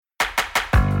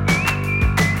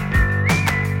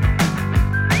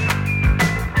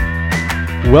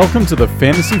Welcome to the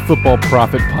Fantasy Football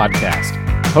Profit Podcast,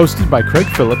 hosted by Craig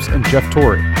Phillips and Jeff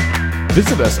Torrey.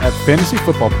 Visit us at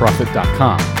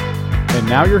fantasyfootballprofit.com. And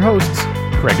now your hosts,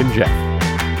 Craig and Jeff.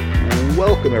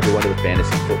 Welcome everyone to the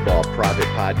Fantasy Football Profit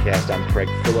Podcast. I'm Craig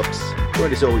Phillips,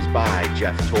 joined as always by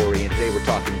Jeff Torrey, and today we're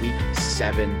talking Week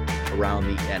 7 around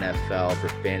the NFL for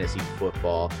fantasy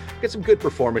football. Got some good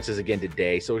performances again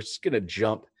today, so we're just going to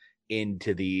jump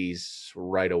into these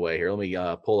right away here. Let me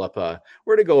pull up.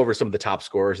 We're going to go over some of the top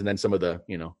scorers and then some of the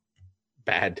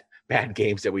bad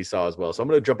games that we saw as well. So I'm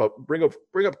going to jump up, bring up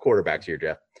quarterbacks here,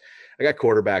 Jeff. I got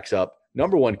quarterbacks up.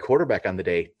 Number one quarterback on the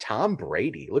day, Tom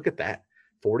Brady. Look at that,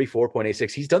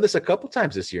 44.86. He's done this a couple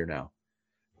times this year now.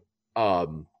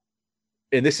 And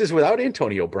this is without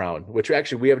Antonio Brown, which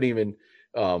actually we haven't even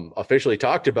officially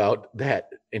talked about, that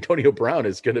Antonio Brown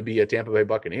is going to be a Tampa Bay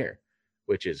Buccaneer,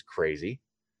 which is crazy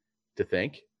to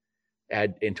think.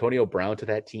 Add Antonio Brown to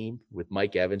that team with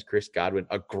Mike Evans, Chris Godwin,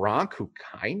 a Gronk who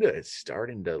kind of is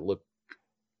starting to look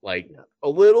like a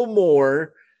little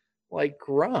more like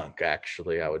Gronk,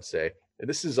 actually, I would say. And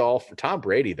this is all for Tom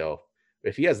Brady, though.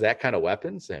 If he has that kind of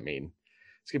weapons, I mean,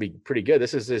 it's going to be pretty good.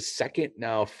 This is his second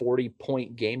now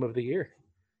 40-point game of the year.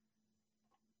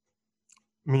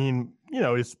 I mean,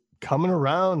 he's coming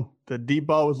around. The deep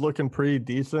ball was looking pretty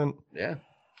decent. Yeah.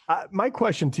 My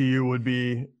question to you would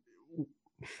be,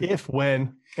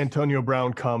 when Antonio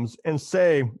Brown comes, and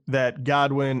say that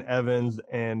Godwin, Evans,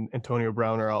 and Antonio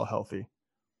Brown are all healthy,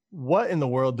 what in the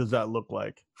world does that look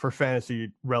like for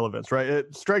fantasy relevance, right?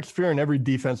 It strikes fear in every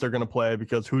defense they're going to play,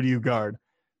 because who do you guard?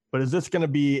 But is this going to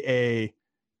be a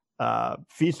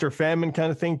feast or famine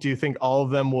kind of thing? Do you think all of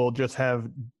them will just have,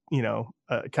 kind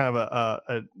of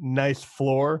a nice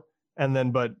floor, and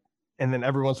then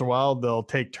every once in a while they'll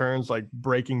take turns like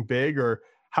breaking big? Or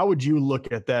how would you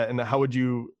look at that, and how would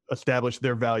you establish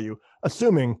their value?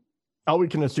 Assuming, all we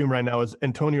can assume right now is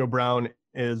Antonio Brown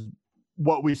is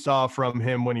what we saw from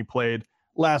him when he played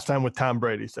last time with Tom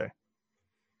Brady, say.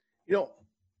 It's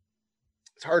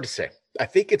hard to say. I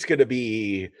think it's going to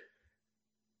be,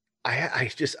 I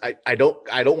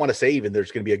don't want to say even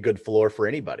there's going to be a good floor for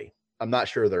anybody. I'm not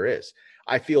sure there is.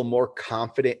 I feel more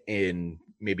confident in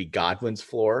maybe Godwin's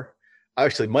floor.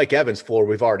 Actually, Mike Evans' floor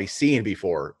we've already seen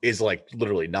before is like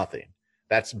literally nothing.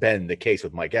 That's been the case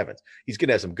with Mike Evans. He's going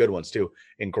to have some good ones too.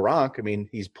 And Gronk, I mean,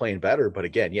 he's playing better, but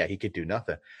again, he could do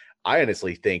nothing. I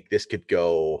honestly think this could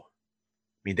go.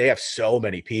 I mean, they have so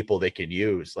many people they can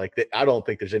use. I don't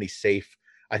think there's any safe.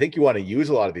 I think you want to use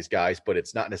a lot of these guys, but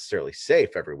it's not necessarily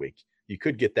safe every week. You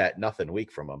could get that nothing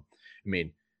week from them. I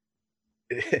mean,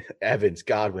 Evans,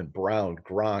 Godwin, Brown,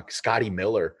 Gronk, Scotty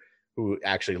Miller, who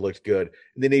actually looked good.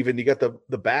 And then even you got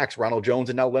the backs, Ronald Jones,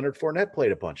 and now Leonard Fournette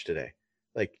played a bunch today.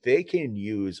 Like, they can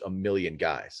use a million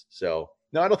guys. So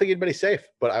no, I don't think anybody's safe,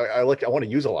 but I want to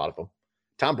use a lot of them.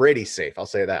 Tom Brady's safe. I'll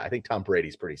say that. I think Tom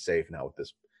Brady's pretty safe now with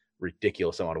this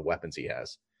ridiculous amount of weapons he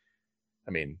has.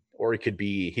 I mean, or he could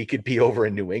be over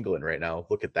in New England right now.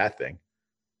 Look at that thing.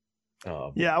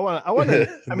 I want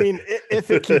to. I mean,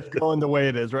 if it keeps going the way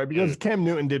it is, right? Because Cam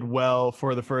Newton did well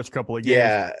for the first couple of games.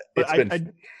 Yeah, but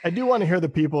I do want to hear the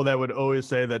people that would always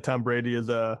say that Tom Brady is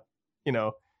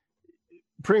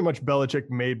pretty much Belichick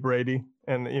made Brady,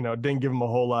 and didn't give him a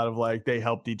whole lot of they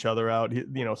helped each other out.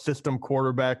 System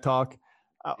quarterback talk.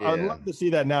 I'd love to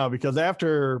see that now, because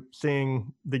after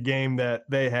seeing the game that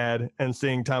they had and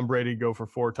seeing Tom Brady go for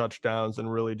 4 touchdowns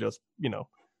and really just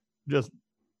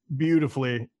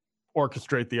beautifully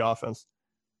orchestrate the offense,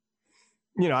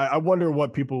 I wonder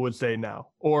what people would say now,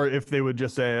 or if they would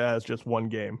just say it's just one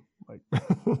game.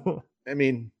 I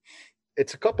mean,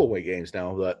 it's a couple of games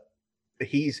now that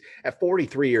he's at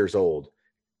 43 years old.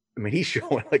 I mean, he's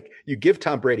showing you give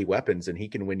Tom Brady weapons and he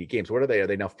can win you games. What are they? Are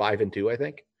they now 5-2? I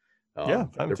think.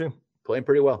 5-2. Playing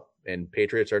pretty well, and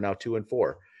Patriots are now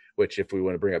 2-4. Which, if we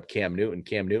want to bring up Cam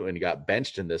Newton got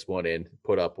benched in this one and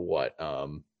put up what? I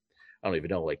don't even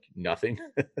know, nothing.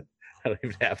 I don't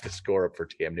even have the score up for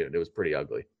Cam Newton. It was pretty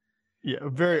ugly. Yeah,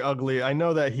 very ugly. I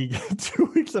know that he got 2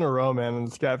 weeks in a row, man, in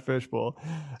the Scott Fishbowl.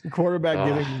 Quarterback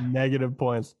giving negative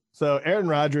points. So Aaron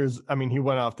Rodgers, I mean, he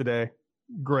went off today.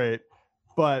 Great.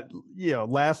 But,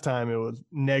 last time it was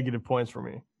negative points for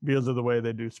me because of the way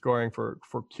they do scoring for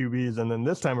QBs. And then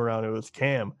this time around, it was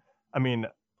Cam. I mean,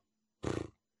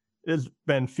 it's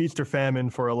been feast or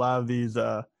famine for a lot of these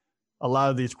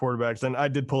quarterbacks. And I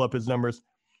did pull up his numbers.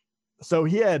 So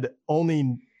he had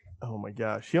only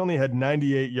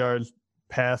 98 yards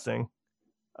passing.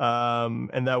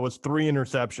 And that was 3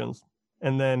 interceptions.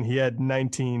 And then he had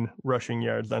 19 rushing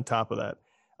yards on top of that.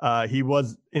 He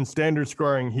was in standard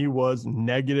scoring. He was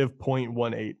negative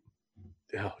 0.18.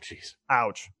 Oh, geez.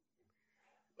 Ouch.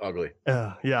 ugly.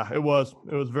 Yeah, it was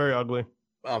very ugly.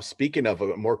 Speaking of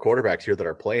more quarterbacks here that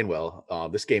are playing well,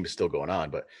 this game is still going on,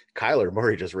 but Kyler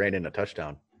Murray just ran in a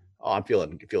touchdown. Oh, I'm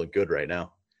feeling good right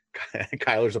now.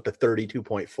 Kyler's up to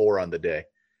 32.4 on the day.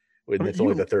 I mean, It's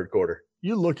only the third quarter.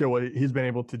 You look at what he's been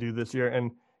able to do this year,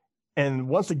 and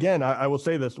once again, I will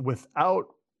say this,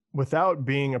 without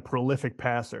being a prolific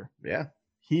passer. Yeah.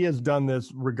 He has done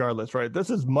this regardless, right? This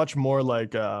is much more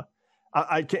like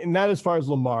I can't, not as far as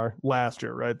Lamar last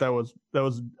year, right? That was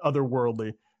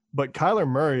otherworldly. But Kyler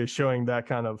Murray is showing that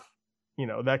kind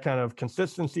of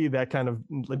consistency, that kind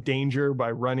of danger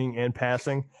by running and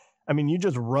passing. I mean, you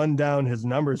just run down his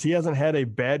numbers. He hasn't had a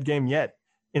bad game yet.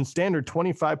 In standard,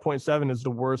 25.7 is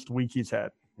the worst week he's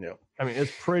had. Yeah. I mean,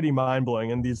 it's pretty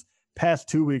mind-blowing. And these past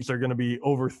 2 weeks are going to be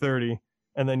over 30.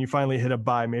 And then you finally hit a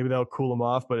bye. Maybe that'll cool him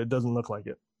off, but it doesn't look like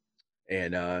it.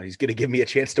 And he's going to give me a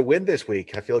chance to win this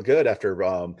week. I feel good after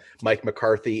Mike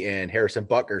McCarthy and Harrison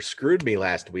Butker screwed me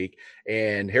last week.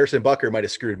 And Harrison Butker might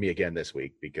have screwed me again this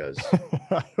week because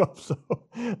I hope so.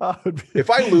 If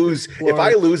I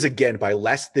lose again by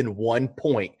less than 1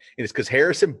 point, and it's because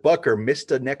Harrison Butker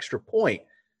missed an extra point,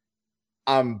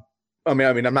 I'm not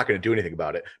going to do anything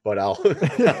about it, but I will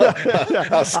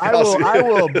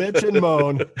bitch and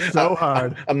moan so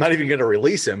hard. I'm not even going to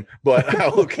release him, but I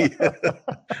will keep,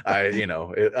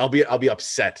 I'll be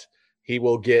upset. He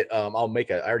will get, I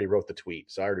already wrote the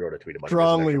tweet. So I already wrote a tweet about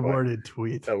strongly worded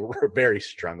tweet. A very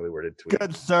strongly worded tweet.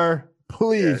 Good, sir.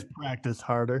 Please practice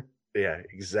harder. Yeah,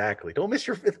 exactly. Don't miss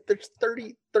there's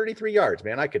 33 yards,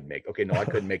 man. I couldn't make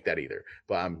that either.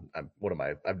 But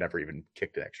I've never even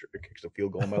kicked a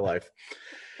field goal in my life.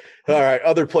 All right.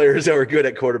 Other players that were good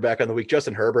at quarterback on the week.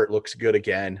 Justin Herbert looks good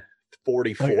again.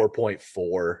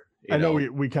 44.4. I know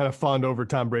we kind of fawned over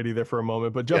Tom Brady there for a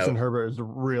moment, but Justin Herbert is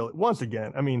once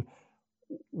again, I mean,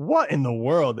 what in the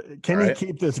world? Can he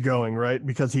keep this going, right?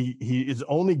 Because he is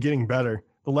only getting better.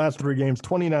 The last 3 games,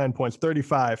 29 points,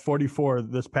 35, 44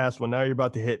 this past one. Now you're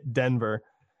about to hit Denver.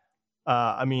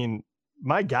 I mean,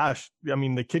 my gosh. I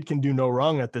mean, the kid can do no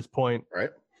wrong at this point.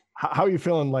 Right. How are you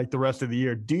feeling like the rest of the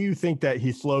year? Do you think that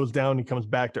he slows down and comes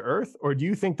back to earth? Or do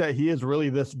you think that he is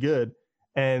really this good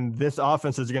and this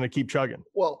offense is going to keep chugging?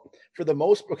 Well, for the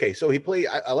most, so he played.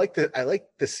 I like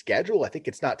the schedule. I think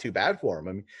it's not too bad for him.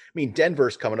 I mean,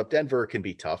 Denver's coming up. Denver can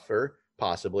be tougher.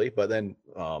 Possibly, but then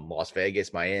Las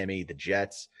Vegas, Miami, the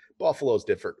Jets, Buffalo's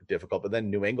difficult, but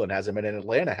then New England hasn't been and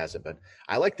Atlanta hasn't been.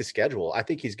 I like the schedule. I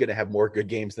think he's going to have more good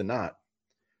games than not.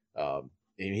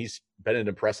 He's been an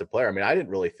impressive player. I mean, I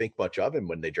didn't really think much of him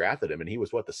when they drafted him, and he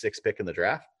was the 6th pick in the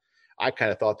draft. I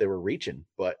kind of thought they were reaching,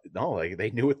 but no,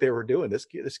 they knew what they were doing. This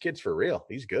kid's for real.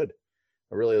 He's good.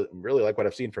 I really like what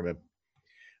I've seen from him.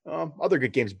 Other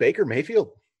good games, Baker Mayfield.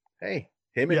 Hey.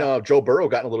 Him and Joe Burrow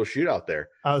got in a little shootout there.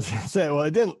 I was going to say, well,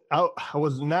 I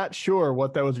was not sure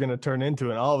what that was going to turn into.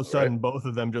 And all of a sudden, both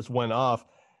of them just went off.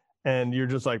 And you're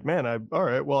just like, man, all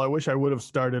right, well, I wish I would have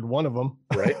started one of them.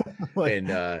 Right.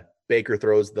 And Baker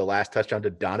throws the last touchdown to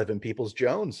Donovan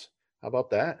Peoples-Jones. How about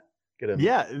that?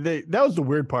 That was the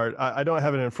weird part. I don't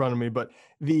have it in front of me, but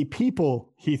the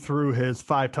people he threw his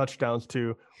 5 touchdowns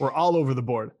to were all over the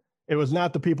board. It was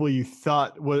not the people you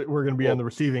thought were going to be on the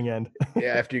receiving end.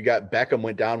 Yeah, after you got Beckham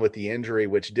went down with the injury,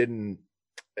 which didn't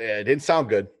sound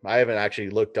good. I haven't actually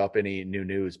looked up any new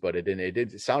news, but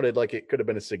it sounded like it could have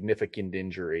been a significant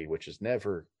injury, which is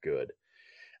never good.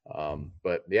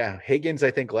 But yeah, Higgins,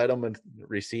 I think, led them in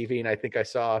receiving. I think I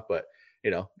saw, but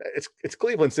it's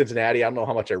Cleveland, Cincinnati. I don't know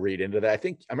how much I read into that.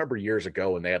 I remember years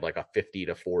ago when they had like a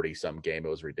 50-40 some game. It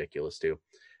was ridiculous too,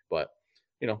 but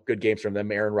good games from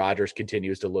them. Aaron Rodgers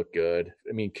continues to look good.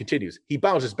 I mean, he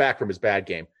bounces back from his bad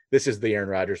game. This is the Aaron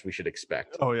Rodgers we should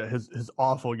expect. Oh yeah. His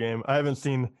awful game. I haven't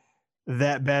seen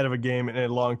that bad of a game in a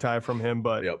long time from him,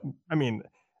 but I mean,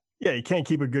 yeah, you can't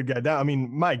keep a good guy down. I mean,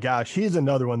 my gosh, he's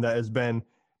another one that has been,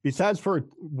 besides for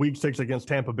week 6 against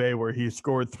Tampa Bay, where he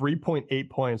scored 3.8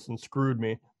 points and screwed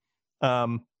me.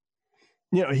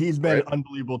 He's been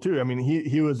unbelievable too. I mean,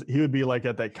 he would be like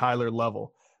at that Kyler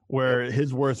level, where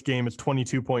his worst game is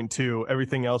 22.2.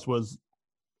 Everything else was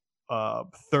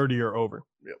 30 or over.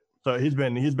 Yep. So he's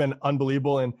been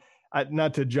unbelievable. And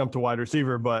not to jump to wide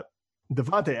receiver, but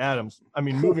Devontae Adams, I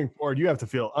mean, moving forward, you have to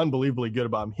feel unbelievably good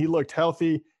about him. He looked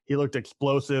healthy. He looked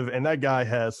explosive. And that guy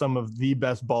has some of the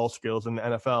best ball skills in the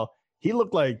NFL. He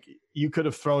looked like you could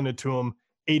have thrown it to him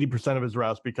 80% of his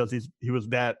routes because he was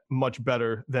that much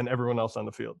better than everyone else on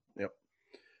the field. Yep.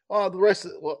 A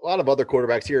lot of other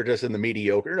quarterbacks here are just in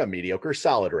the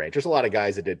solid range. There's a lot of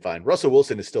guys that did fine. Russell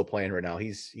Wilson is still playing right now.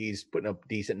 He's putting up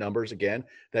decent numbers again.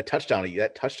 That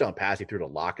touchdown pass he threw to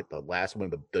Lockett, the last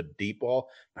one, the deep ball.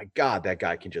 My God, that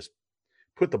guy can just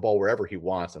put the ball wherever he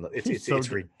wants, and it's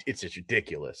just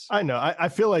ridiculous. I know. I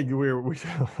feel like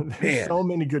there's so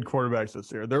many good quarterbacks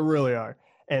this year. There really are,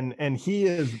 and he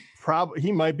is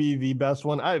he might be the best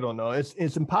one. I don't know.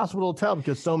 It's impossible to tell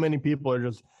because so many people are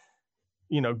just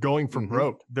going for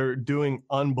broke. They're doing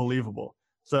unbelievable.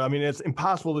 So I mean, it's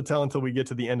impossible to tell until we get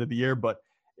to the end of the year, but.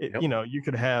 You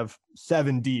could have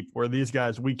 7 deep where these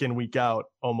guys week in, week out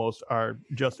almost are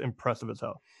just impressive as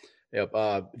hell. Yep.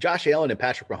 Josh Allen and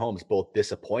Patrick Mahomes both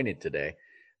disappointed today.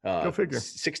 Go figure.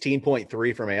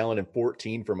 16.3 from Allen and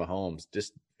 14 from Mahomes.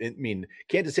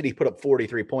 Kansas City put up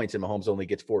 43 points and Mahomes only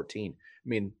gets 14. I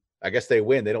mean, I guess they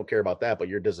win. They don't care about that, but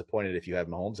you're disappointed if you have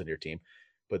Mahomes in your team.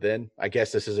 But then I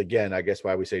guess this is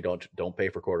why we say don't pay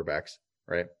for quarterbacks,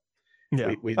 right?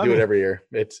 Yeah, we do it every year.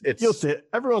 It's you'll see it.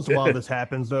 Every once in a while this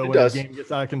happens though when the game gets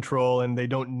out of control and they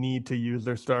don't need to use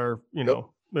their star,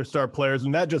 their star players,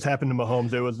 and that just happened to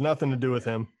Mahomes. It was nothing to do with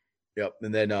him. Yep.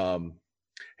 And then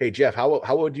hey Jeff,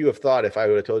 how would you have thought if I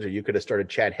would have told you could have started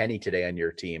Chad Henne today on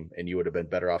your team and you would have been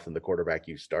better off than the quarterback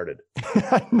you started?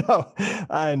 I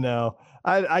know.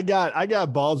 I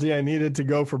got ballsy. I needed to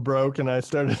go for broke and I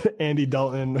started Andy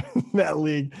Dalton in that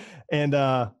league. And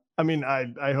I mean,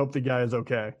 I hope the guy is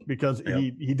okay because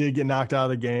he did get knocked out of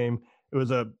the game. It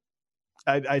was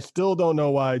I still don't know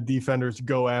why defenders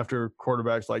go after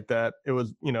quarterbacks like that. It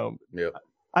was,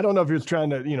 I don't know if he was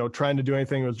trying to do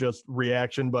anything. It was just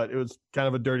reaction, but it was kind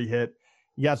of a dirty hit.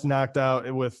 He got knocked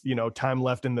out with, time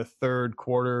left in the third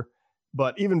quarter.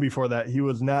 But even before that, he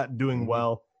was not doing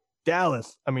well.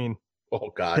 Dallas, I mean, oh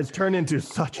God, has turned into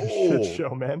such a shit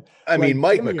show, man. I mean,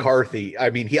 Mike McCarthy.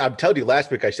 I'm telling you,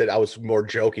 last week I said I was more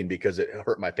joking because it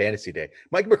hurt my fantasy day.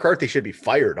 Mike McCarthy should be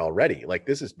fired already. Like,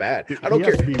 this is bad. I don't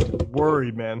care. He has to be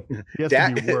worried, man. He has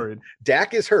to be worried.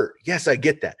 Dak is hurt. Yes, I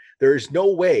get that. There is no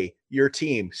way your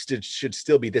team should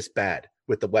still be this bad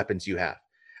with the weapons you have.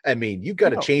 I mean, you've got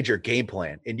to change your game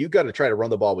plan, and you've got to try to run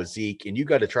the ball with Zeke, and you've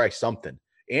got to try something.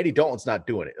 Andy Dalton's not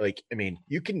doing it. Like, I mean,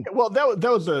 you can. Well, that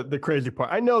was the crazy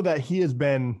part. I know that he has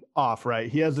been off, right?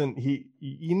 You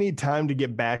need time to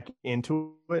get back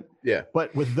into it. Yeah.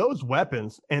 But with those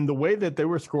weapons and the way that they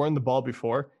were scoring the ball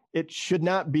before, it should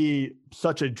not be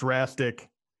such a drastic,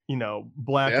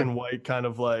 black and white kind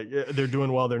of like they're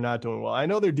doing well, they're not doing well. I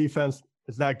know their defense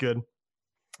is not good.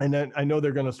 And then I know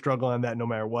they're going to struggle on that no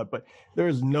matter what, but there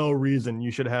is no reason you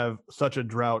should have such a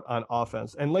drought on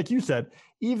offense. And like you said,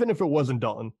 even if it wasn't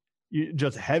Dalton, you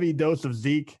just heavy dose of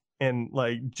Zeke and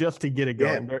like just to get it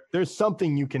going. Yeah. There's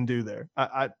something you can do there.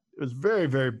 It was very,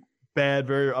 very bad,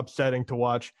 very upsetting to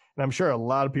watch. And I'm sure a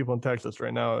lot of people in Texas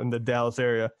right now in the Dallas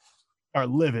area are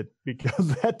livid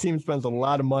because that team spends a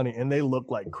lot of money and they look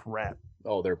like crap.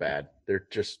 Oh, they're bad. They're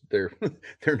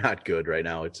not good right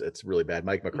now. It's really bad.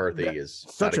 Mike McCarthy is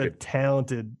such a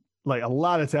talented, like a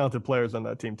lot of talented players on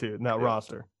that team too, in that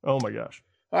roster. Oh my gosh.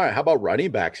 All right. How about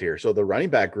running backs here? So the running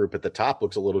back group at the top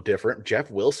looks a little different. Jeff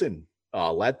Wilson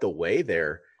led the way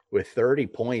there with 30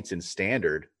 points in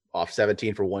standard off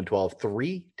 17 for 112,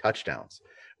 3 touchdowns,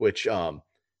 which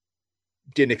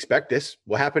didn't expect this.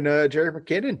 What happened to Jerry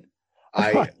McKinnon?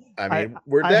 I mean,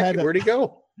 where'd he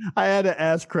go? I had to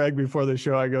ask Craig before the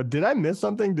show. I go, did I miss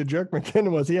something? Did Jerick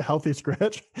McKinnon, was he a healthy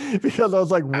scratch? Because I was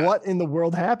like, what in the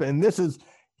world happened? And this is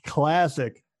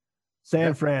classic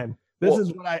San Fran. This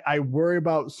is what I worry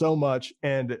about so much.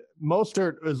 And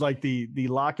Mostert is like the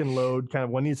lock and load kind of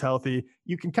when he's healthy.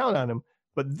 You can count on him.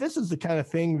 But this is the kind of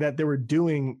thing that they were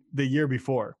doing the year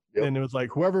before. Yep. And it was like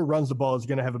whoever runs the ball is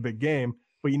going to have a big game,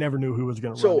 but you never knew who was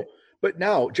going to run it. But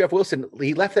now Jeff Wilson,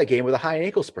 he left that game with a high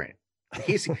ankle sprain.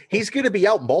 He's going to be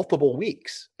out multiple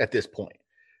weeks at this point.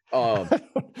 It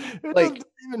doesn't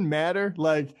even matter.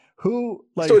 Like who?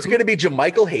 Like so it's going to be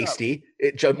JaMycal Hasty.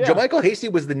 JaMycal Hasty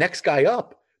was the next guy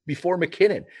up before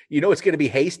McKinnon. It's going to be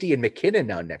Hasty and McKinnon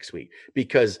now next week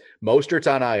because Mostert's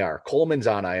on IR, Coleman's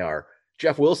on IR,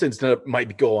 Jeff Wilson's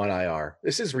might go on IR.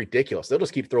 This is ridiculous. They'll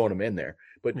just keep throwing him in there.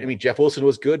 But I mean, Jeff Wilson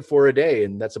was good for a day,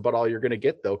 and that's about all you're going to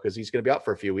get though, because he's going to be out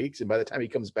for a few weeks, and by the time he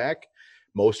comes back,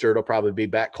 Mostert will probably be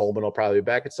back. Coleman will probably be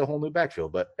back. It's a whole new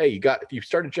backfield. But hey, if you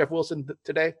started Jeff Wilson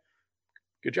today,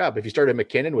 good job. If you started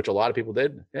McKinnon, which a lot of people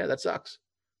did, that sucks.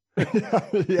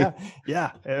 yeah.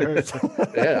 Yeah,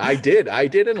 I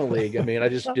did in a league. I mean, I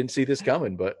just didn't see this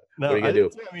coming. But what are you gonna do?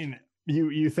 I mean,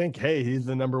 you think, hey, he's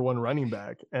the number one running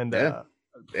back, and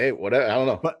hey, whatever. I don't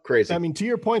know, but crazy. I mean, to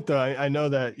your point though, I know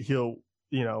that he'll,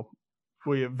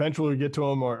 we eventually get to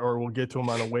him, or we'll get to him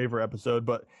on a waiver episode.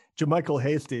 But JaMycal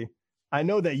Hasty, I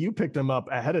know that you picked him up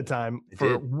ahead of time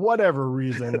for whatever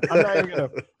reason. I'm not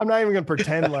even gonna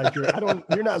pretend like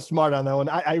you're not smart on that one.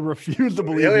 I refuse to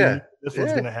believe this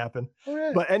was gonna happen.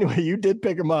 But anyway, you did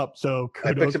pick him up, so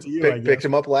kudos to you. I picked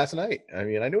him up last night. I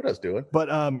mean, I knew what I was doing. But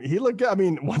he looked good. I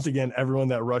mean, once again, everyone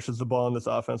that rushes the ball in this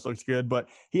offense looks good. But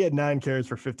he had 9 carries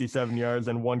for 57 yards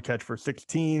and 1 catch for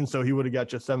 16. So he would have got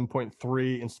just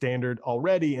 7.3 in standard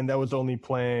already, and that was only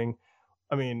playing.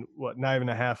 I mean, not even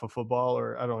a half of football,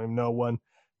 or I don't even know one.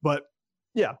 But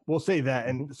yeah, we'll say that.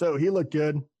 And so he looked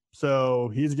good. So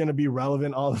he's going to be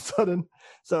relevant all of a sudden.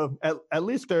 So at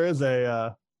least there is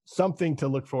a something to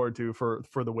look forward to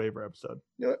for the waiver episode.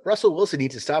 You know what? Russell Wilson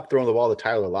needs to stop throwing the ball to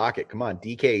Tyler Lockett. Come on,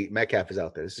 DK Metcalf is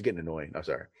out there. This is getting annoying. I'm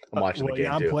sorry. I'm watching the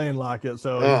game I'm too. playing Lockett.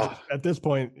 So at this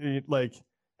point, like,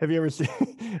 have you ever seen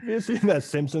that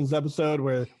Simpsons episode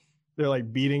where they're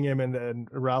like beating him and then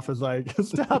Ralph is like,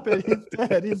 stop it,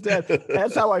 he's dead.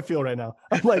 That's how I feel right now.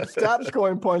 I'm like, stop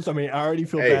scoring points on me. I already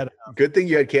feel bad. Good thing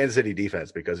you had Kansas City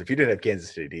defense, because if you didn't have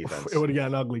Kansas City defense, it would have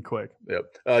gotten ugly quick.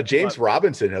 Yep. James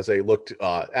Robinson has looked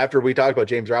after we talked about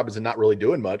James Robinson not really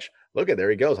doing much. Look at, there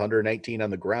he goes, 119 on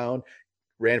the ground,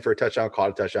 ran for a touchdown, caught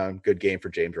a touchdown. Good game for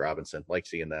James Robinson. Like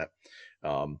seeing that.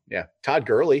 Todd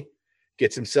Gurley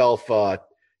gets himself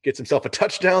a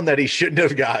touchdown that he shouldn't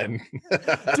have gotten.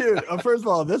 Dude, first of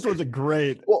all, this was a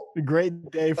great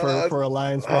day for a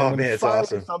Lions fan. Oh man, it's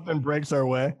awesome. Something breaks our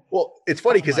way. Well, it's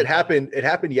funny because it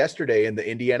happened yesterday in the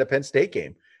Indiana Penn State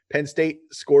game. Penn State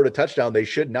scored a touchdown they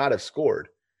should not have scored,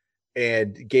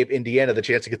 and gave Indiana the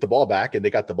chance to get the ball back, and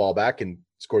they got the ball back and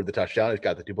scored the touchdown. It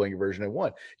got the 2-point conversion and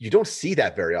won. You don't see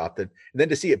that very often. And then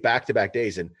to see it back-to-back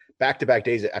days,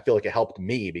 I feel like it helped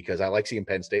me because I like seeing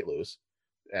Penn State lose.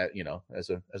 As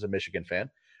a Michigan fan,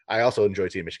 I also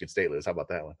enjoyed seeing Michigan State lose. How about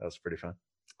that one? That was pretty fun.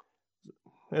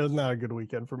 It was not a good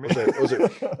weekend for me.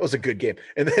 It was a good game.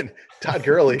 And then Todd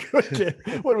Gurley.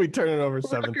 When we turn it over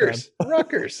 7 times.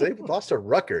 Rutgers. They lost to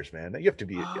Rutgers, man. You have to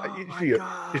be. You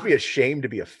should be ashamed to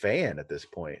be a fan at this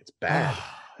point. It's bad.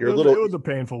 It was a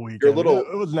painful weekend.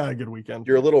 It was not a good weekend.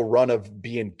 Your little run of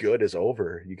being good is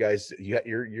over. You guys,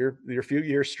 your few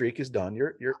year streak is done.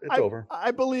 It's over.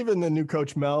 I believe in the new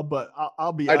coach Mel, but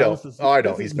I'll be honest. I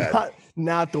don't. He's bad.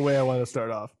 Not the way I want to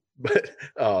start off. But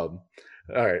all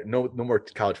right, no more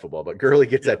college football. But Gurley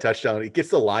gets that touchdown. He gets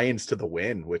the Lions to the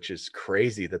win, which is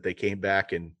crazy that they came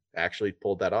back and actually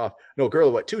pulled that off. No,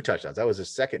 Gurley 2 touchdowns. That was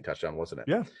his second touchdown, wasn't it?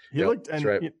 Yeah, he looked. And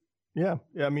right. Yeah.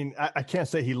 I mean, I can't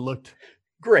say he looked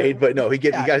great, but no, he's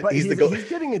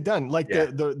getting it done. Like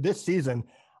this season,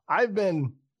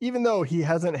 even though he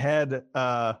hasn't had,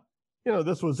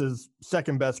 this was his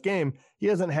second best game. He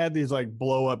hasn't had these like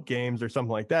blow up games or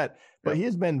something like that, but he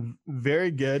has been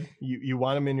very good. You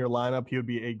want him in your lineup. He would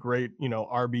be a great,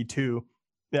 RB2.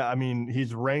 Yeah. I mean,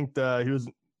 he's ranked, he was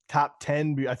top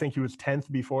 10. I think he was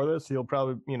 10th before this. He'll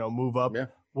probably, move up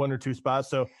 1 or 2 spots.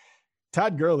 So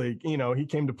Todd Gurley, he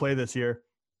came to play this year.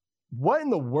 What in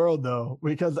the world, though?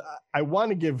 Because I want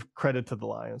to give credit to the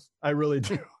Lions. I really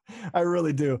do. I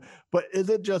really do. But is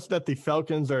it just that the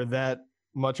Falcons are that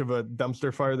much of a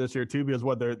dumpster fire this year too? Because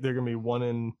they're going to be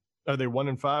 1-5,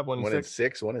 1-6,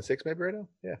 1-6 maybe right now.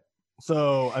 Yeah.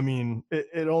 So I mean,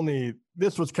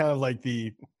 this was kind of like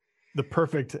the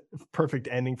perfect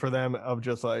ending for them of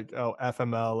just like, oh,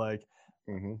 FML, like,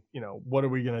 what are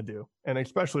we going to do? And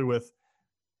especially with,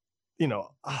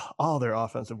 all their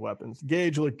offensive weapons.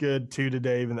 Gage looked good too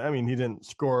today. Even he didn't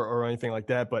score or anything like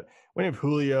that. But when you have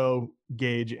Julio,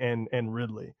 Gage, and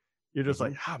Ridley, you're just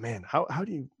like, oh man, how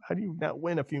do you not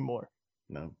win a few more?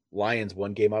 No, Lions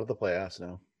 1 game out of the playoffs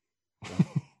now. So,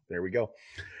 there we go.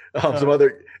 Some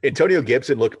other Antonio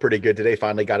Gibson looked pretty good today.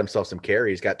 Finally got himself some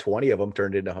carries. Got 20 of them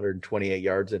turned into 128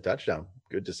 yards and a touchdown.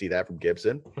 Good to see that from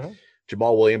Gibson.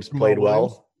 Jamal Williams played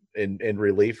well in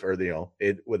relief, or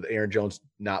with Aaron Jones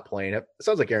not playing. It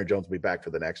sounds like Aaron Jones will be back for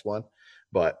the next one,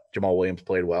 but Jamal Williams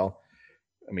played well.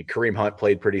 I mean, Kareem Hunt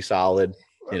played pretty solid.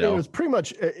 It was pretty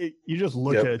much. You just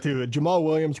look at it too. Jamal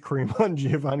Williams, Kareem Hunt,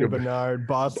 Giovanni Bernard,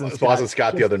 Boston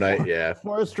Scott the other night. Yeah,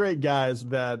 4 straight guys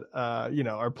that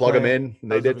are plug them in.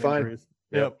 And they did fine.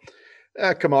 Yep.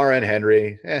 Kamara and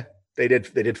Henry. They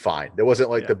did fine. There wasn't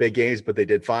like the big games, but they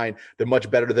did fine. They're much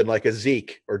better than like a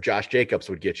Zeke or Josh Jacobs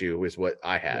would get you, is what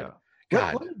I had. Yeah.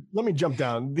 God. Let me jump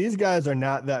down. These guys are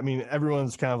not that. I mean,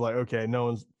 everyone's kind of like, okay, no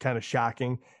one's kind of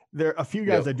shocking. There are a few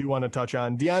guys I do want to touch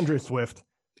on. DeAndre Swift.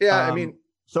 Yeah,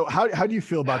 so how do you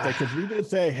feel about that? Because we did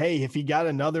say, hey, if he got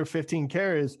another 15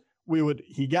 carries,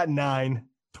 he got 9,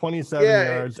 27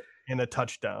 yards and a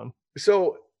touchdown.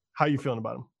 So how are you feeling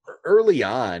about him? Early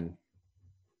on,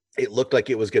 it looked like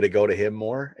it was going to go to him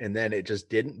more, and then it just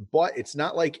didn't. But it's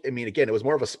not like, I mean, again, it was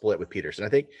more of a split with Peterson. I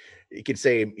think you could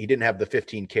say he didn't have the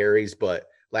 15 carries, but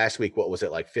last week, what was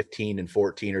it, like 15 and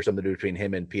 14 or something between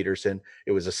him and Peterson?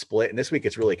 It was a split. And this week,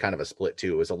 it's really kind of a split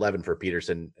too. It was 11 for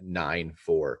Peterson, 9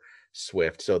 for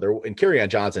Swift. So there, and Kerryon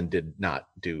Johnson did not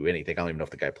do anything. I don't even know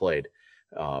if the guy played.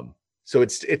 So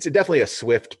it's definitely a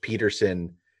Swift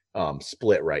Peterson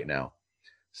split right now.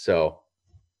 So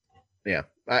yeah,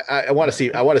 I want to see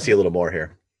a little more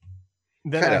here.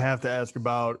 Then I have to ask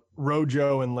about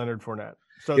Rojo and Leonard Fournette.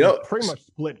 So they pretty much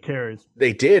split carries.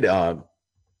 They did. I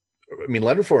mean,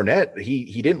 Leonard Fournette,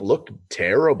 he didn't look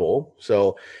terrible.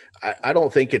 So I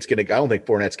don't think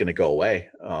Fournette's gonna go away.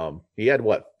 He had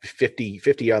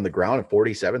 50 on the ground and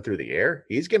 47 through the air.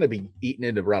 He's gonna be eating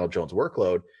into Ronald Jones'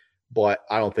 workload, but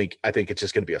I think it's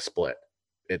just gonna be a split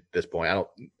at this point.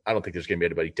 I don't think there's gonna be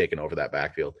anybody taking over that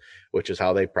backfield, which is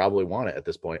how they probably want it at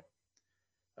this point.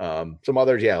 Some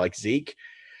others, like Zeke.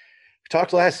 We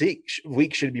talked last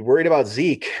week, should be worried about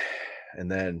Zeke, and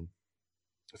then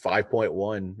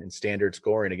 5.1 in standard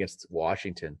scoring against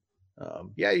Washington.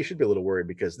 You should be a little worried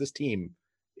because this team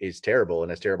is terrible and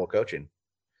has terrible coaching.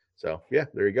 So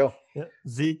there you go. Yeah,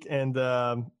 Zeke and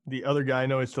the other guy, I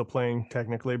know he's still playing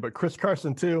technically, but Chris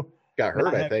Carson too got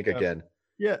hurt. I think again.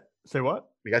 Yeah. Say what?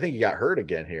 I think he got hurt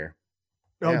again here.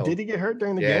 Oh, did he get hurt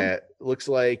during the game? Yeah, it looks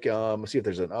like. Let's see if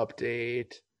there's an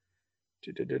update.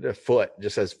 Foot,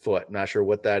 just says foot. I'm not sure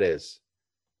what that is.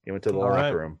 He went to the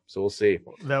locker room, so we'll see.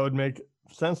 That would make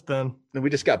sense then. And we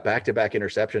just got back-to-back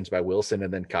interceptions by Wilson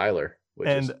and then Kyler.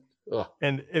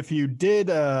 And if you did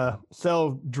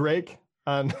sell Drake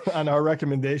on our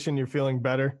recommendation, you're feeling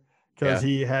better because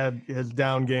he had his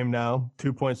down game now,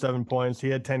 2.7 points. He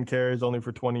had 10 carries only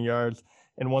for 20 yards.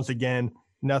 And once again,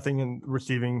 nothing in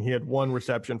receiving. He had 1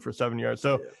 reception for 7 yards.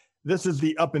 So this is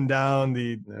the up and down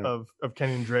of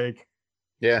Kenyon Drake.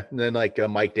 Yeah, and then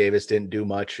Mike Davis didn't do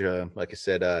much. Like I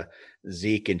said,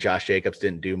 Zeke and Josh Jacobs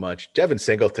didn't do much. Devin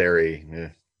Singletary,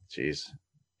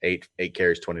 8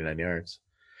 carries, 29 yards.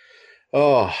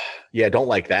 Oh yeah, don't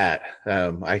like that.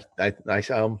 I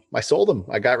sold him.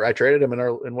 I traded him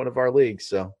in one of our leagues.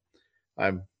 So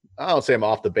I don't say I'm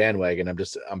off the bandwagon.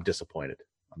 I'm disappointed.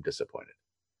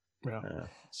 Yeah,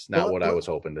 it's not what I was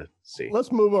hoping to see.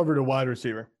 Let's move over to wide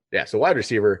receiver. Yeah, so wide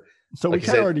receiver. So we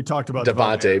kind of already talked about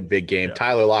Devontae, big game. Yeah.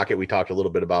 Tyler Lockett, we talked a little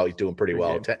bit about. He's doing pretty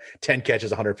well. 10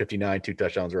 catches, 159, 2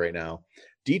 touchdowns right now.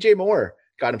 DJ Moore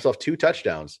got himself 2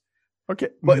 touchdowns. Okay,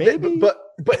 but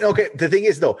okay. The thing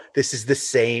is, though, this is the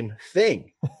same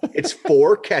thing. It's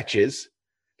 4 catches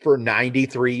for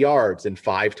 93 yards and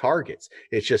 5 targets.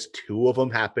 It's just 2 of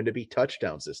them happen to be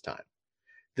touchdowns this time.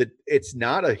 It's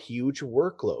not a huge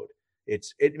workload.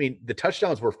 The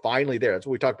touchdowns were finally there. That's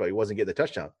what we talked about. He wasn't getting the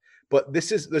touchdown. But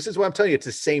this is what I'm telling you. It's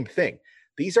the same thing.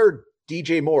 These are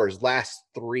DJ Moore's last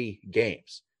 3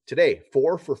 games. Today,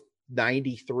 4 for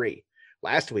 93.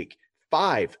 Last week,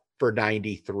 5 for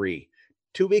 93.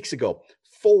 2 weeks ago,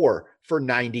 4 for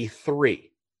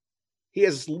 93. He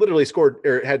has literally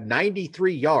had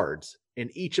 93 yards in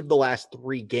each of the last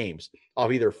 3 games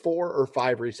of either 4 or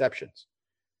 5 receptions.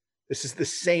 This is the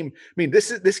same.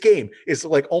 This game is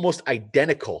like almost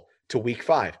identical to week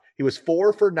 5. He was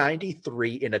 4 for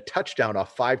 93 in a touchdown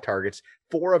off 5 targets,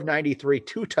 4 of 93,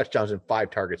 2 touchdowns and 5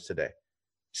 targets today.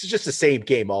 This is just the same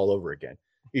game all over again.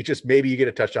 Maybe you get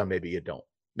a touchdown, maybe you don't.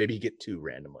 Maybe you get 2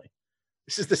 randomly.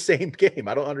 This is the same game.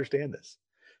 I don't understand this.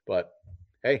 But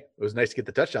hey, it was nice to get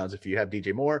the touchdowns if you have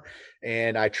DJ Moore.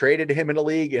 And I traded him in a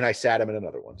league and I sat him in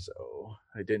another one. So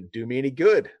it didn't do me any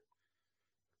good.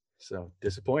 So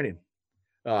disappointing.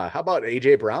 How about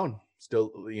AJ Brown?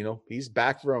 Still, he's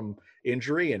back from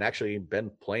injury and actually been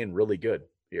playing really good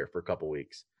here for a couple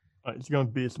weeks. He's going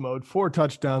to beast mode. 4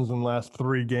 touchdowns in the last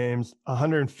 3 games,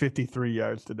 153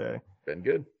 yards today. Been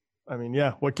good.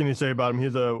 What can you say about him?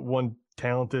 He's one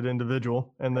talented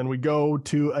individual. And then we go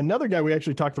to another guy we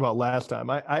actually talked about last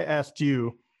time. I asked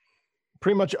you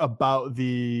pretty much about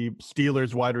the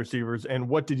Steelers wide receivers and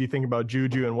what did you think about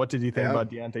Juju and what did you think about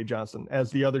Deontay Johnson,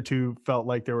 as the other 2 felt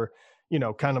like they were,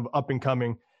 kind of up and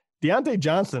coming. Deontay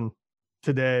Johnson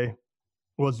today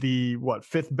was the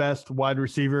 5th best wide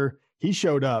receiver. He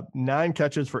showed up 9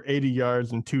 catches for 80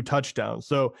 yards and 2 touchdowns.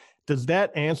 So does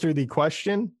that answer the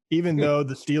question? Even though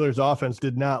the Steelers offense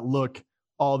did not look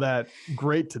all that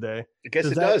great today. I guess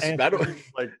it does. I'm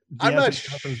not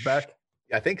sure. Back?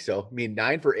 I think so.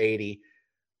 9 for 80,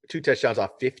 2 touchdowns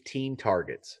off 15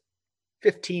 targets.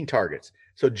 15 targets.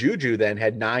 So Juju then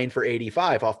had 9 for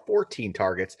 85 off 14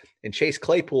 targets, and Chase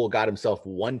Claypool got himself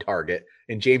 1 target,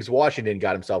 and James Washington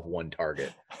got himself 1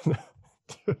 target.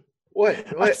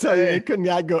 What? I tell you, it could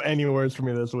not go any worse for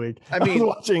me this week. I mean,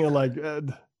 was watching it like,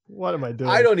 what am I doing?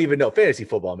 I don't even know fantasy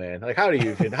football, man. Like, how are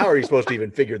you supposed to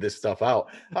even figure this stuff out?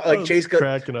 Like Chase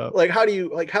cracking up. Like, how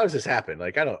does this happen?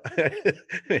 Like, I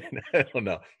don't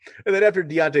know. And then after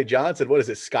Deontay Johnson, what is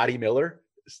it? Scotty Miller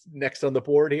next on the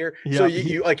board here. Yeah, so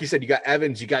you like you said, you got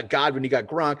Evans, you got Godwin, you got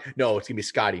Gronk. No, it's gonna be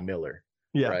Scotty Miller.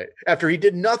 Yeah. Right. After he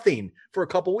did nothing for a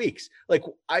couple weeks. Like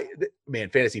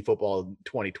fantasy football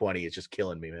 2020 is just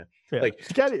killing me, man. Yeah. Like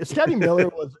Scotty Miller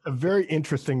was a very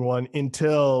interesting one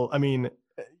until, I mean,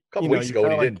 a couple weeks ago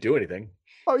when he didn't do anything.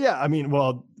 Oh yeah. I mean,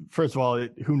 well, first of all,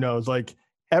 who knows? Like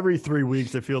every 3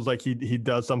 weeks, it feels like he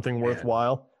does something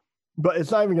worthwhile, but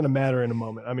it's not even going to matter in a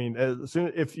moment. I mean, as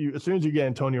soon as you get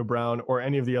Antonio Brown or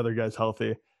any of the other guys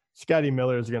healthy, Scotty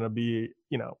Miller is going to be,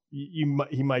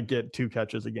 he might get 2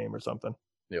 catches a game or something.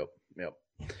 Yep.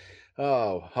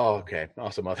 Oh, okay.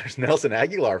 Awesome. Others. Nelson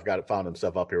Aguilar found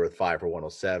himself up here with 5 for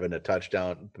 107, a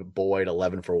touchdown. Boyd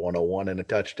 11 for 101 and a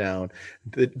touchdown.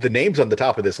 The names on the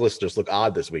top of this list just look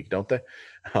odd this week, don't they?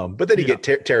 But then you get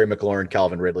Terry McLaurin,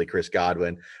 Calvin Ridley, Chris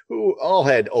Godwin, who all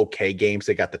had okay games.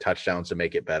 They got the touchdowns to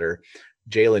make it better.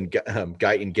 Jalen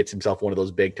Guyton gets himself one of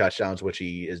those big touchdowns, which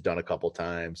he has done a couple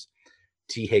times.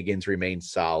 T. Higgins remains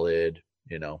solid,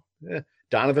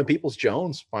 Donovan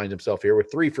Peoples-Jones finds himself here with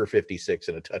 3 for 56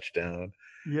 and a touchdown.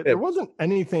 Yeah, there wasn't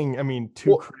anything,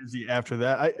 too crazy after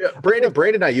that. Brandon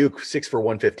Ayuk, 6 for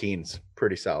 115 is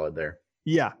pretty solid there.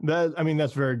 Yeah,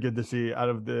 that's very good to see out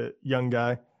of the young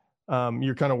guy.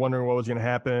 You're kind of wondering what was going to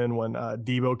happen when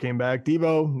Debo came back.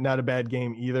 Debo, not a bad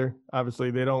game either.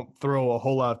 Obviously, they don't throw a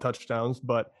whole lot of touchdowns,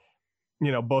 but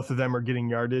both of them are getting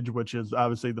yardage, which is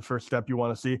obviously the first step you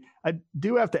want to see. I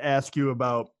do have to ask you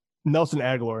about Nelson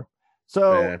Aguilar.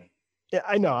 So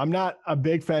I know I'm not a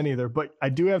big fan either, but I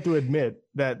do have to admit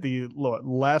that the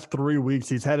last 3 weeks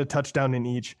he's had a touchdown in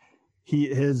each.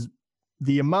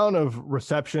 The amount of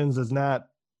receptions is not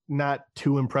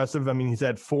too impressive. I mean, he's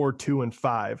had 4, 2, and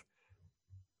 5.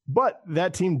 But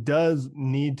that team does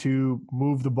need to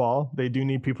move the ball. They do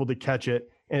need people to catch it.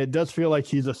 And it does feel like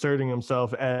he's asserting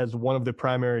himself as one of the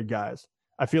primary guys.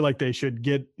 I feel like they should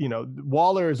get,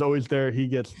 Waller is always there. He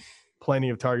gets plenty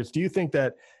of targets. Do you think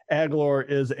that Aguilar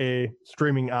is a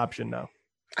streaming option now?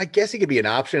 I guess he could be an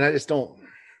option. I just don't.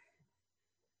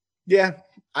 Yeah,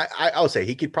 I'll say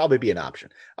he could probably be an option.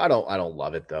 I don't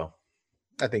love it though.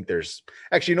 I think there's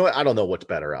actually, I don't know what's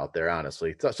better out there.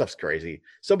 Honestly, stuff's crazy.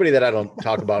 Somebody that I don't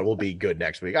talk about will be good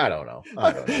next week. I don't know.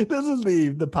 This is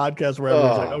the podcast where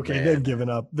everyone's like, okay, man, they've given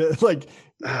up. Like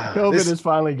COVID has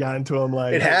finally gotten to them.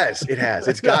 Like it has.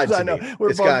 It's gotten to me.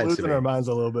 We're both losing our minds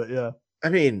a little bit. Yeah. I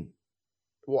mean,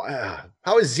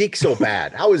 how is Zeke so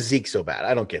bad?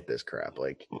 I don't get this crap.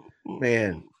 Like,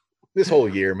 man, this whole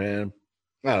year, man.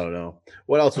 I don't know.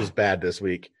 What else was bad this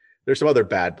week? There's some other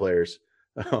bad players.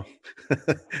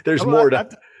 There's more.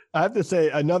 I have to say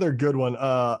another good one.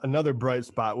 Another bright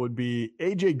spot would be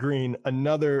AJ Green.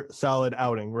 Another solid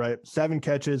outing, right? 7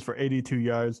 catches for 82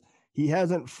 yards. He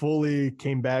hasn't fully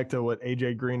came back to what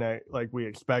AJ Green we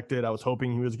expected. I was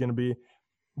hoping he was going to be,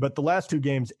 but the last 2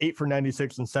 games, 8 for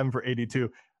 96 and 7 for 82.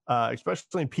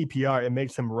 Especially in PPR, it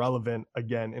makes him relevant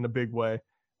again in a big way.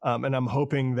 And I'm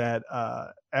hoping that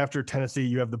after Tennessee,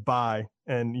 you have the bye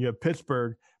and you have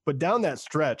Pittsburgh, but down that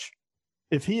stretch,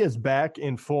 if he is back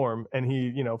in form and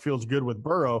he, feels good with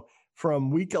Burrow, from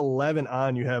week 11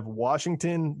 on, you have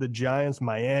Washington, the Giants,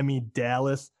 Miami,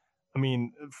 Dallas. I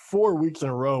mean, 4 weeks in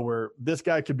a row where this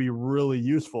guy could be really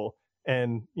useful.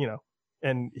 And,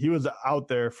 and he was out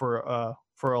there for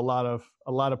a lot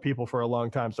of people for a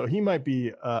long time. So he might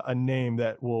be a name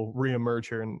that will reemerge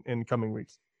here in coming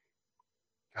weeks.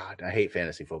 God, I hate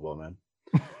fantasy football, man.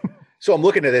 So I'm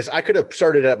looking at this. I could have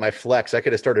started at my flex. I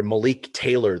could have started Malik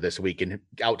Taylor this week and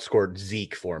outscored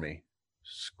Zeke for me.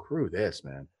 Screw this,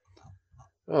 man.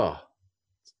 Oh,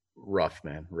 rough,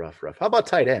 man. Rough. How about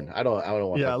tight end? I don't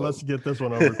want. Yeah, let's get this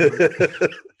one over.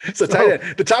 So tight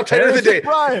end, the top tight end of the day,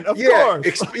 Brian. Of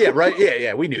course. Yeah, right.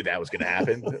 Yeah. We knew that was going to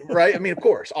happen, right? I mean, of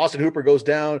course, Austin Hooper goes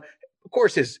down. Of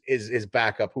course, his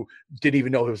backup, who didn't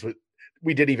even know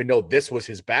we didn't even know this was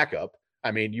his backup. I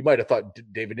mean, you might have thought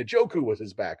David Njoku was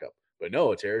his backup. But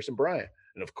no, it's Harrison Bryant.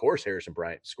 And of course, Harrison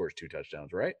Bryant scores 2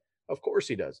 touchdowns, right? Of course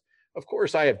he does. Of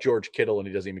course I have George Kittle and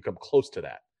he doesn't even come close to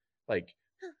that. Like,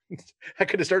 I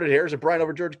could have started Harrison Bryant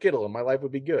over George Kittle and my life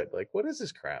would be good. Like, what is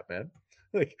this crap, man?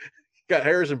 Like, you got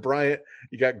Harrison Bryant,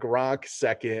 you got Gronk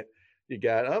second, you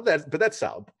got, but that's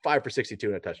solid. 5 for 62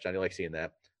 and a touchdown. You like seeing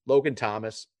that. Logan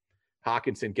Thomas,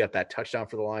 Hawkinson get that touchdown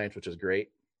for the Lions, which is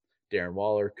great. Darren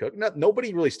Waller, Cook.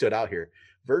 Nobody really stood out here.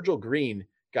 Virgil Green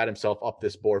got himself up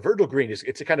this board. Virgil Green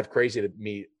it's kind of crazy to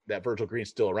me that Virgil Green's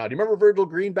still around. Do you remember Virgil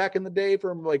Green back in the day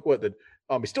from like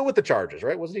he's still with the Chargers,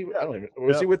 right? Wasn't he? I don't even,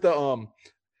 was he with the,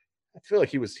 I feel like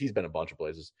he's been a bunch of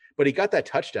places, but he got that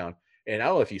touchdown. And I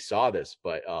don't know if you saw this,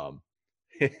 but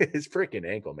his freaking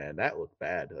ankle, man, that looked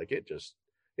bad. Like it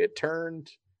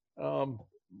turned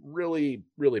really,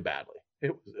 really badly.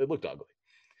 It looked ugly,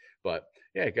 but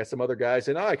yeah, got some other guys,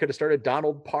 and I could have started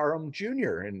Donald Parham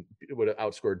Jr. and it would have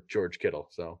outscored George Kittle.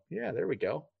 So yeah, there we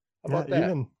go. How about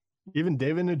that? Even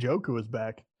David Njoku was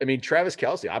back. I mean, Travis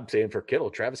Kelce, I'm saying for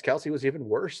Kittle, Travis Kelce was even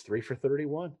worse, 3 for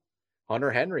 31.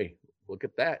 Hunter Henry, look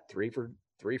at that, 3 for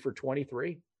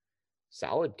 23.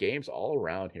 Solid games all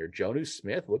around here. Jonnu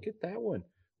Smith, look at that one,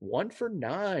 1 for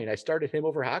 9. I started him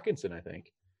over Hockenson, I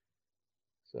think.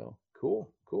 So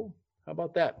cool. How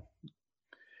about that?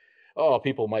 Oh,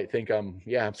 people might think I'm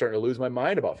starting to lose my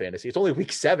mind about fantasy. It's only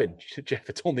week 7, Jeff.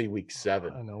 It's only week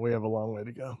 7. I know we have a long way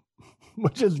to go,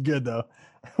 which is good though.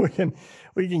 We can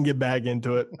get back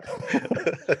into it.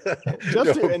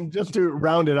 just to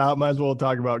round it out, might as well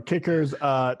talk about kickers.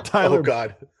 Tyler. Oh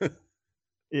God,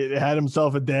 it had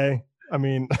himself a day. I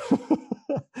mean,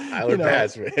 Tyler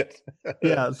Bass, man.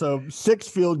 Yeah, so 6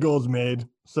 field goals made.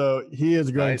 So he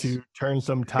is going to turn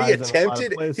some ties.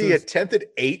 He attempted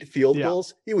 8 field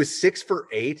goals. He was 6 for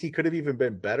 8. He could have even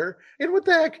been better. And what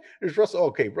the heck? There's Russell.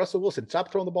 Okay, Russell Wilson.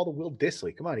 Stop throwing the ball to Will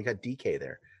Dissly. Come on, he got DK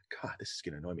there. God, this is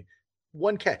gonna annoy me.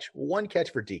 One catch for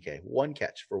DK. One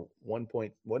catch for 1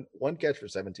 catch for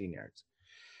 17 yards.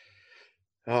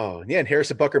 Oh, yeah, and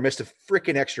Harrison Butker missed a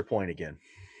freaking extra point again.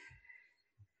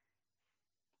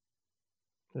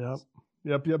 Yep.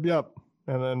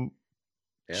 And then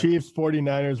Chiefs,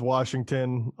 49ers,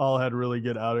 Washington all had really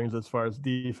good outings as far as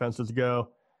defenses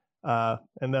go.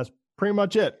 And that's pretty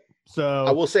much it. So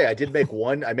I will say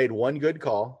I made one good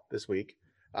call this week.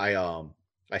 I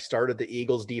started the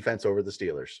Eagles defense over the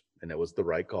Steelers, and it was the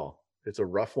right call. It's a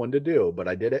rough one to do, but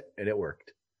I did it and it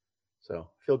worked. So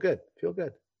feel good.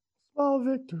 Small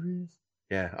victories.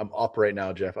 Yeah, I'm up right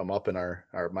now, Jeff. I'm up in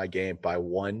my game by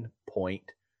 1.3.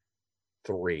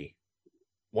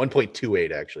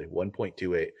 1.28 actually.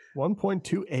 1.28.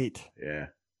 1.28. Yeah.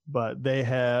 But they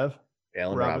have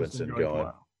Allen Robinson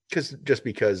going. Because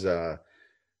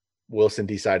Wilson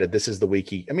decided this is the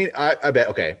week I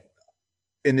bet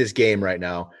in this game right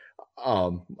now,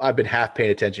 I've been half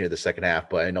paying attention to the second half,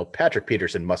 but I know Patrick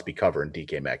Peterson must be covering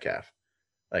DK Metcalf.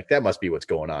 Like that must be what's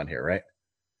going on here, right?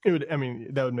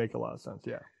 That would make a lot of sense.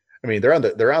 Yeah. I mean, they're on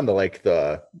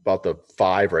the about the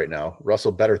 5 right now.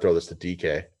 Russell better throw this to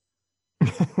DK.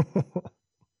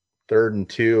 3rd and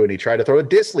 2, and he tried to throw a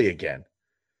Dissly again.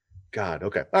 God,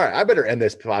 okay. All right, I better end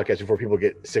this podcast before people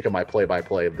get sick of my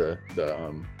play-by-play of the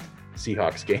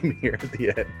Seahawks game here at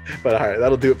the end. But all right,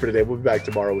 that'll do it for today. We'll be back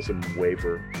tomorrow with some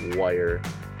waiver wire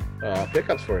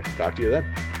pickups for you. Talk to you then.